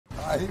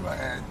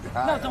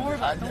No, don't worry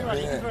about it. Don't worry about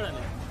it. You can throw it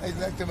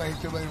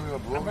in there.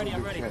 I'm ready.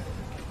 I'm ready.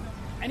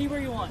 Anywhere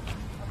you want.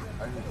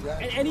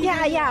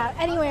 Yeah,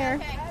 anywhere.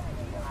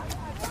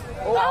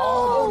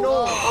 Oh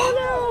no!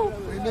 Oh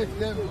We missed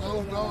them.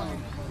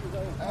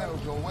 That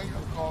was a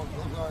wake-up call.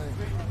 no!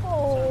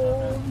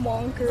 Oh,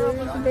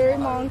 monkers. Very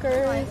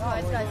monkers. Oh my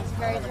god, guys, it's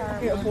very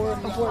terrible.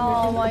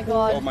 Oh my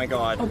god. Oh my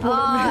god.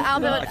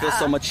 Albert, I feel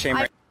so much shame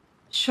right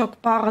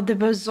Choc par de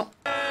besoin.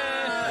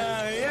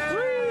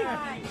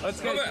 Let's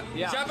go.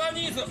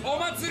 Japanese,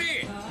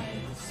 omatsuri.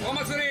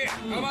 Omatsuri.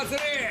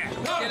 Omatsuri.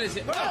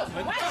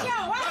 watch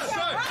out!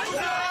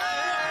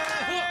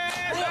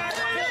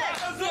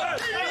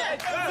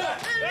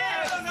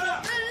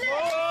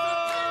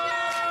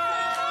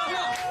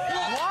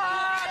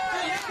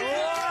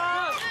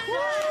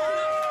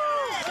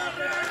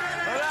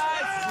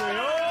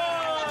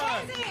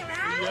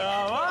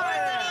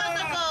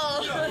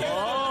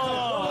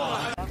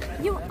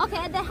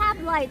 Okay, they have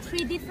like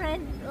 3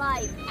 different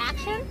like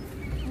action.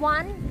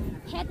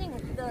 One, petting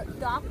the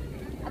dog.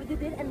 I do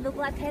this and look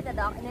like pet the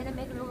dog, and then I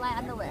make it look like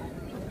underwear.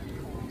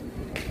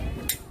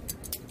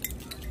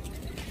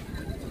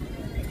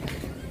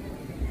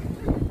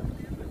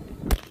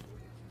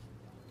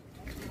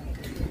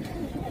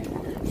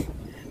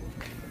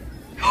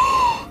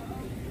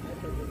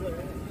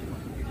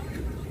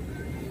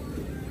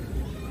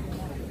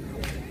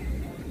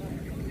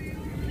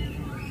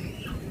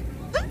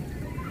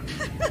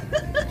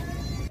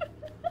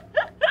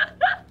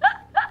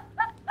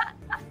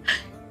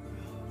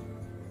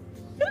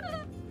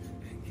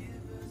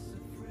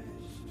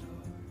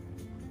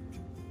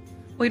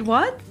 Wait,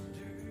 what?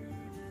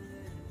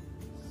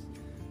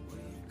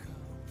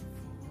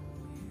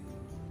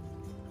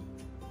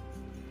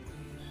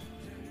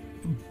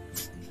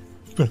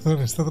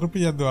 Perdón, está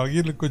atropellando a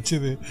alguien el coche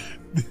de...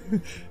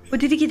 What,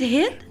 did he get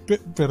hit?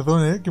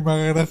 Perdón, que me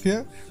haga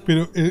gracia,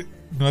 pero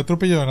no ha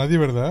atropellado a nadie,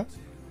 ¿verdad?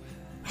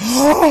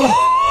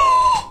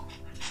 ¡Oh!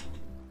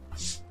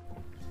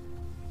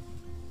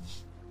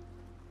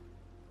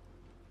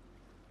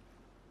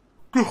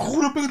 Te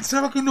juro,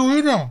 pensaba que no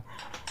era.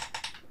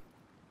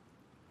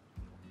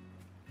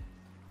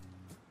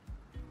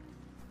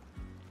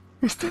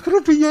 Está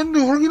atropellando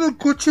a alguien al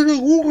coche de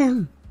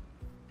Google.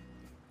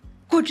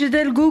 Coche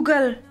del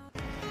Google.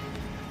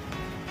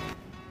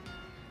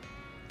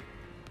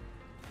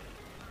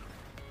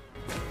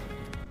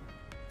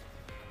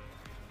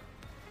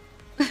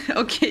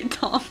 Okay,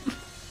 Tom.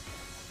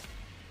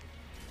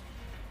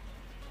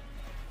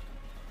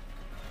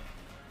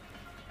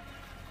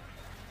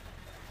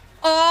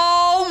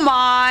 Oh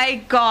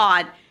my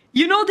god.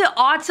 You know the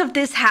odds of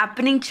this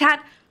happening,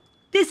 chat?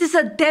 This is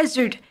a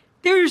desert.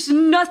 There's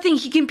nothing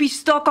he can be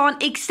stuck on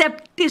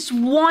except this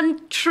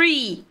one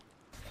tree.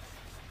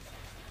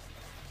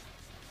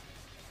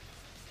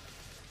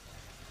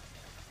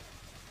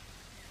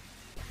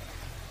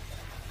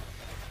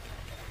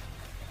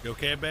 You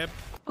okay, babe?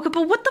 Okay,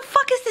 but what the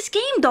fuck is this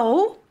game,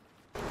 though?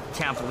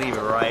 Can't believe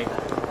it, right?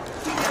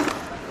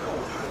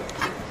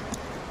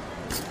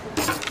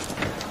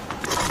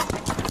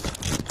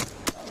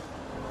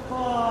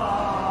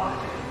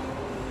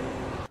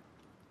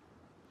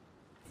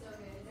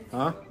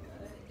 Huh?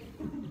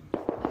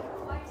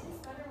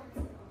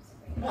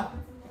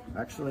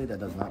 Actually, that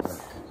does not work.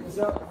 What's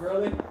up,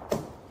 really?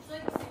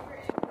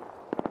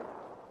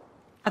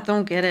 I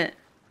don't get it.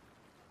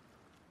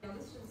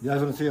 You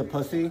guys want to see a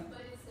pussy?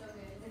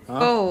 Huh?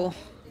 Oh,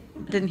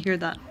 I didn't hear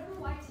that.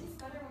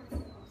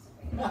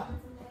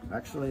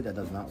 Actually, that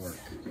does not work.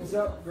 What's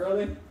up,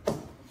 really?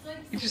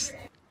 He just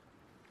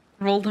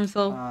rolled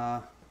himself.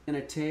 I'm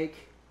gonna take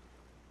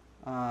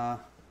a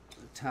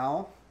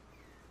towel.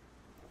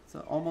 So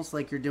almost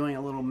like you're doing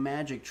a little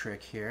magic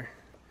trick here.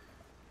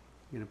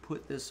 You're gonna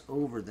put this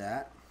over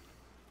that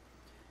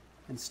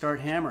and start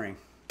hammering.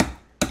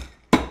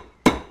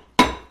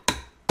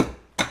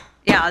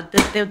 Yeah,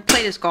 the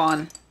plate is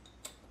gone.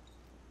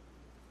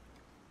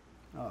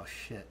 Oh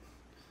shit.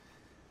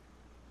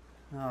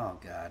 Oh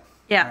god.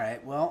 Yeah.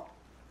 Alright, well,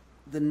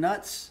 the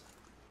nuts.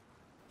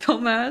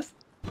 Thomas.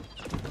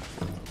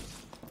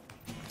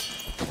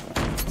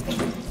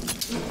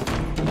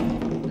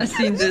 I've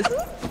seen this.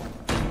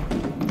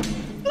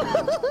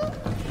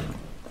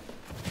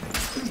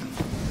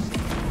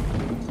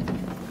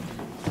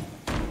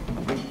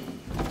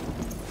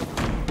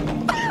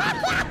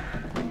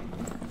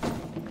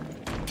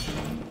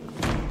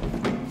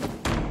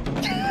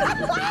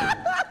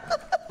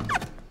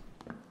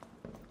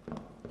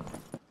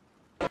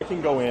 I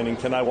can go in and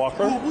can I walk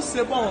her?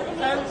 C'est bon.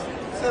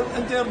 C'est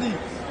interdit.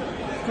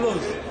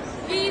 Close.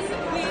 Please.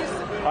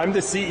 I'm the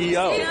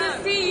CEO. He's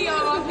the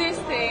CEO of this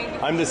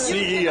thing. I'm the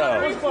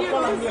CEO.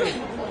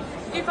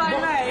 If I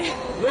may.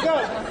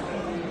 Regarde.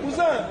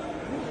 Cousin.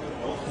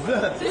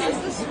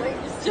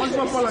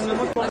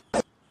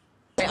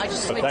 I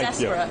just we're Thank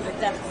you. desperate. We're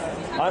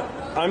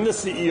desperate. I'm the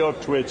CEO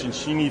of Twitch and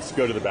she needs to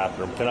go to the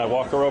bathroom. Can I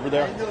walk her over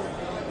there?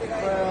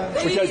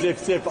 Because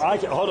if I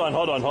can, hold on.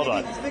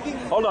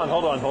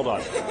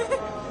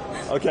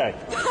 Okay.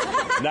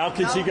 Now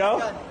can she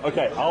go?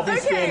 Okay, I'll be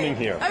standing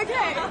here.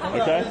 Okay.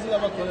 Okay?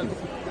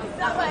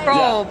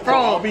 Bro, Yeah, so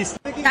I'll be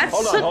that's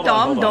hold on, so hold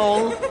on, dumb hold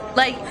on. though.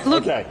 Like,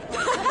 look. Okay.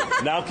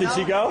 Now can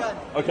she go?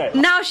 Okay.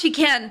 Now she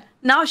can.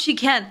 Now she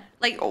can.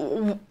 Like,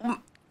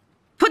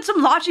 put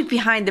some logic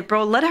behind it,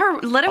 bro. Let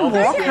him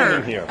walk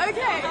her. Here.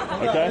 Okay.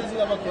 Okay?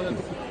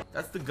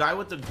 That's the guy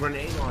with the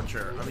grenade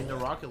launcher. I mean, the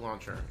rocket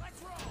launcher.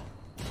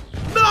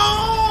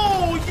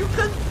 No! You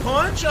can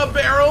punch a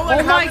barrel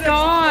and Oh my have it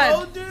God.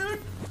 explode,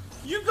 dude?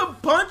 You can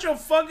punch a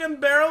fucking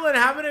barrel and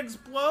have it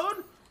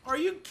explode? Are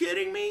you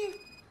kidding me?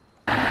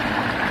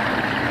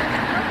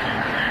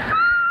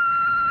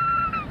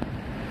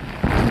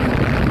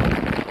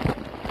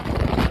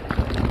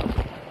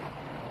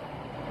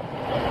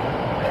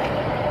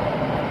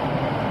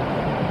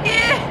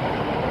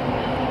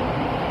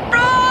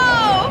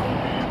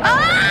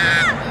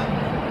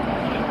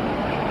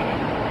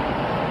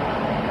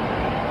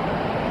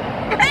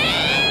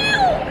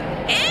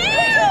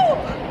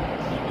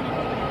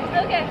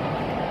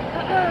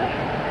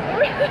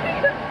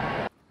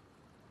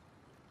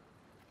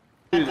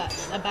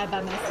 I buy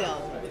by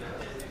myself.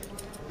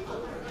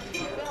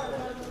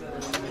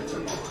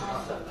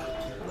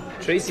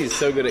 Tracy is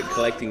so good at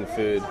collecting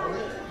food.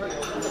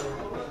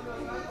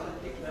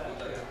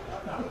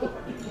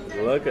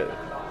 Look at.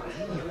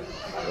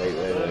 Wait.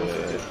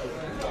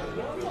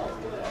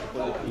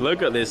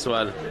 Look at this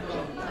one.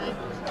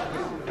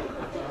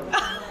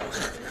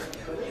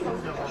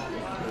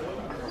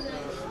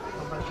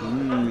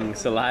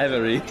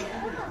 Salivary.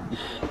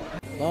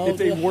 It's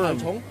a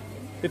worm.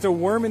 It's a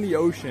worm in the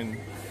ocean.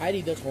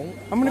 I'm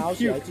gonna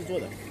puke.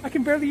 I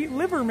can barely eat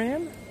liver,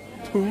 man.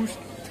 Tooth,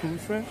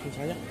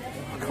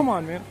 Come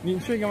on, man. 你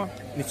吃一个吗？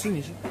你吃。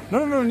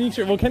No， 你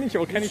吃，我看你吃。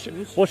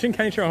我先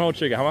看你吃，然后我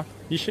吃一个，好吗？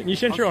你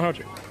先吃，然后我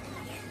吃。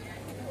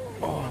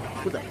哦，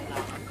不的。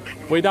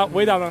味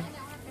道呢？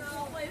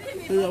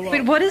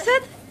 Wait, what is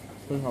it?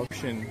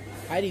 Ocean.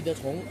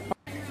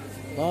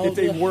 It's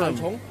a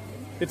worm.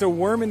 It's a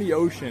worm in the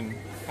ocean.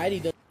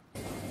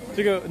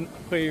 这个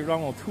会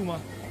让我吐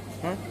吗？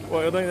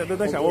我等一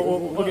下，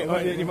我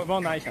给你帮我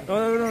拿一下。你帮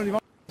我拿一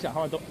下，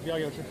好，都不要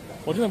给我吃。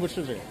我真的不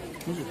吃这个。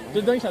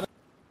就等一下。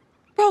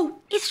 Bro,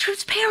 it's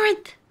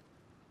transparent.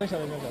 等一下。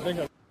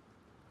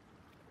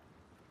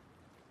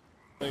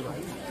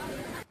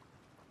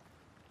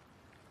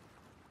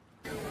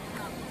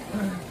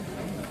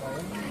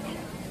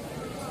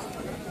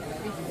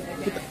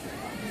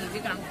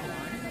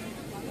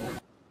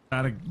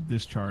Static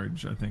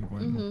discharge, I think.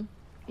 When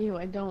Ew,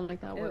 I don't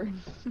like that word.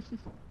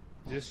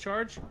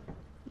 Discharge?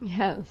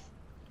 Yes.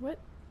 What?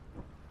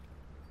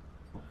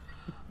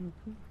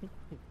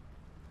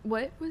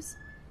 What was?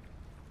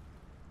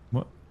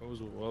 What? What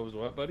was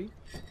what, buddy?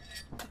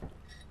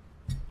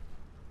 Is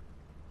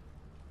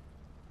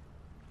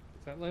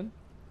that Lynn?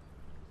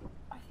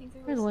 I think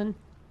there Where's was. Lynn?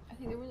 I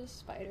think there was a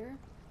spider.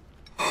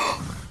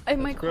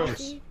 In my gross.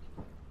 coffee.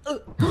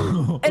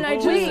 And I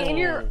just in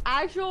your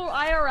actual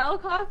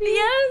IRL coffee?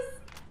 Yes.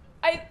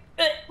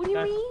 What do you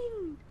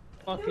mean?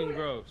 Fucking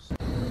gross.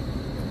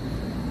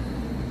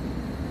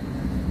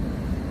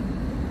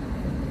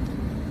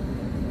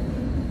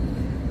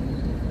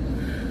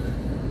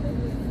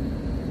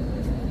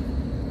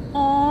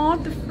 Aw,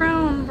 the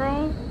frown,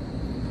 bro.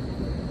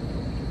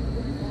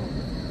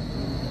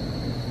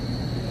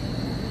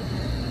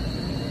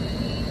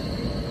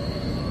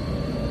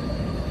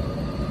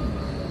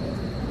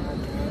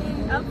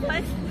 I'm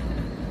fine.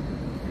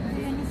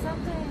 Do you need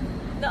something?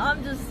 No,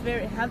 I'm just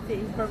very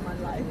happy for my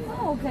life.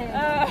 Oh, okay.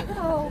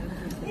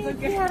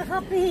 If you are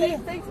happy.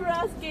 Thanks for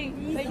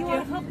asking. If you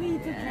are happy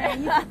to cry,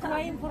 you are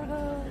crying for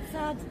the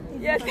sad.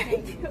 Yes,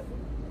 thank you.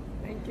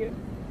 Thank you.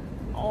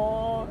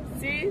 Oh,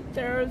 see,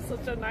 there is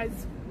such a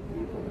nice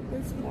people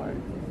this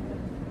morning.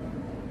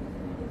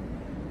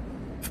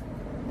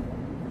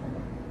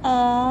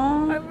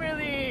 Aww. I'm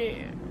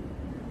really.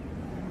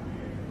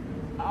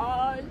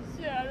 Oh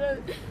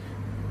shit!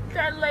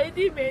 That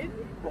lady made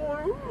me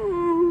poor.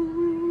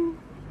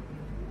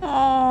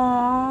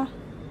 Aww.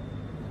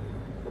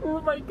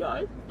 Oh my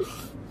god.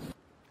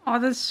 Oh,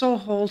 that's so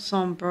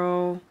wholesome,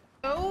 bro.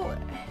 Oh,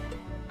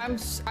 I'm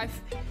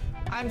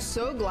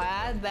so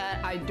glad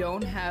that I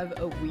don't have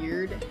a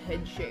weird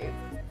head shape.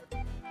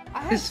 I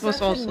have This was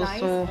such a also nice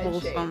so head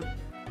wholesome. shape.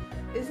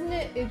 Isn't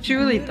it? It's She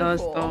really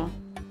beautiful. does, though.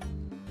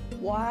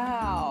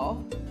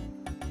 Wow.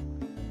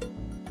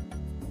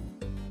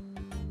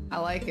 I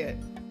like it.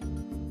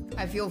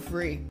 I feel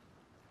free.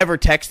 Ever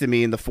texted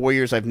me in the 4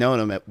 years I've known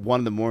him at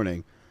 1 in the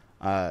morning.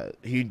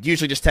 He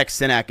usually just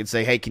text Sinak and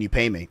say, "Hey, can you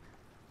pay me?"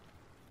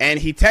 And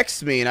he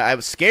texted me, and I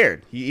was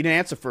scared. He didn't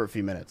answer for a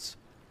few minutes.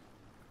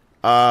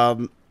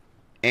 And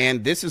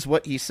this is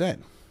what he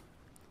said.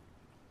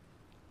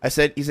 He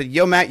said,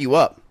 "Yo, Matt, you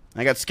up?"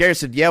 I got scared. I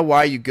said, "Yeah,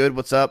 why? You good?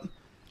 What's up?"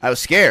 I was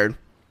scared,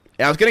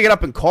 and I was gonna get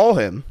up and call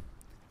him,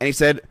 and he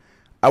said,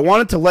 "I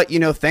wanted to let you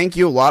know, thank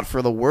you a lot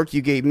for the work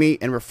you gave me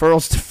and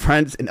referrals to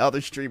friends and other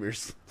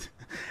streamers.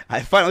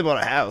 I finally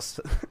bought a house."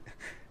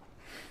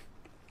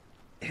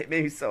 It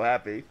made me so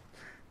happy.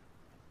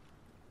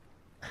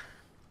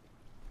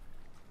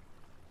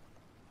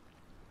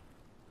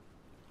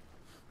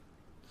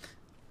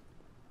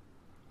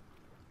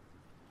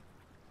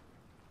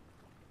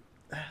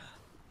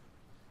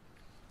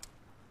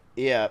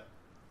 Yeah.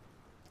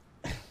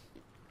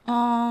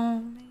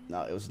 Oh.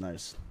 No, it was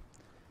nice.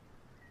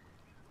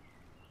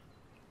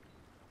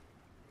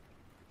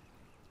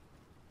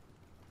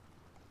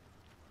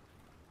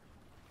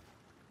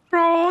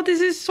 Bro,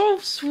 this is so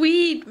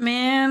sweet,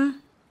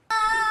 man.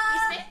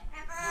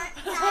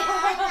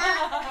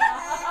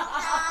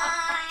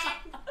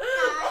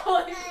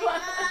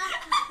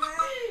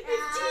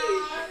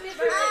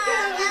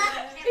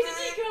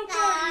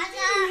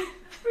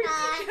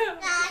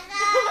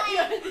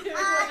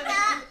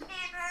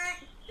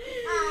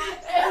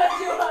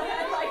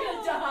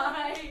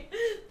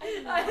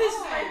 This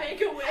is my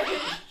make-a-wish.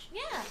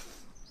 Yeah.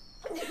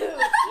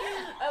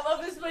 I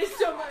love this place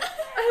so much.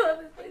 I love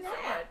this place so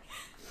much.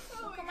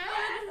 Oh, come on.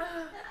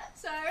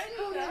 Sorry.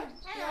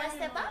 Hello.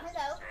 Step up.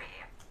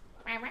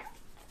 Hello.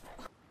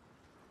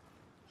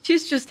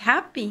 She's just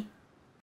happy.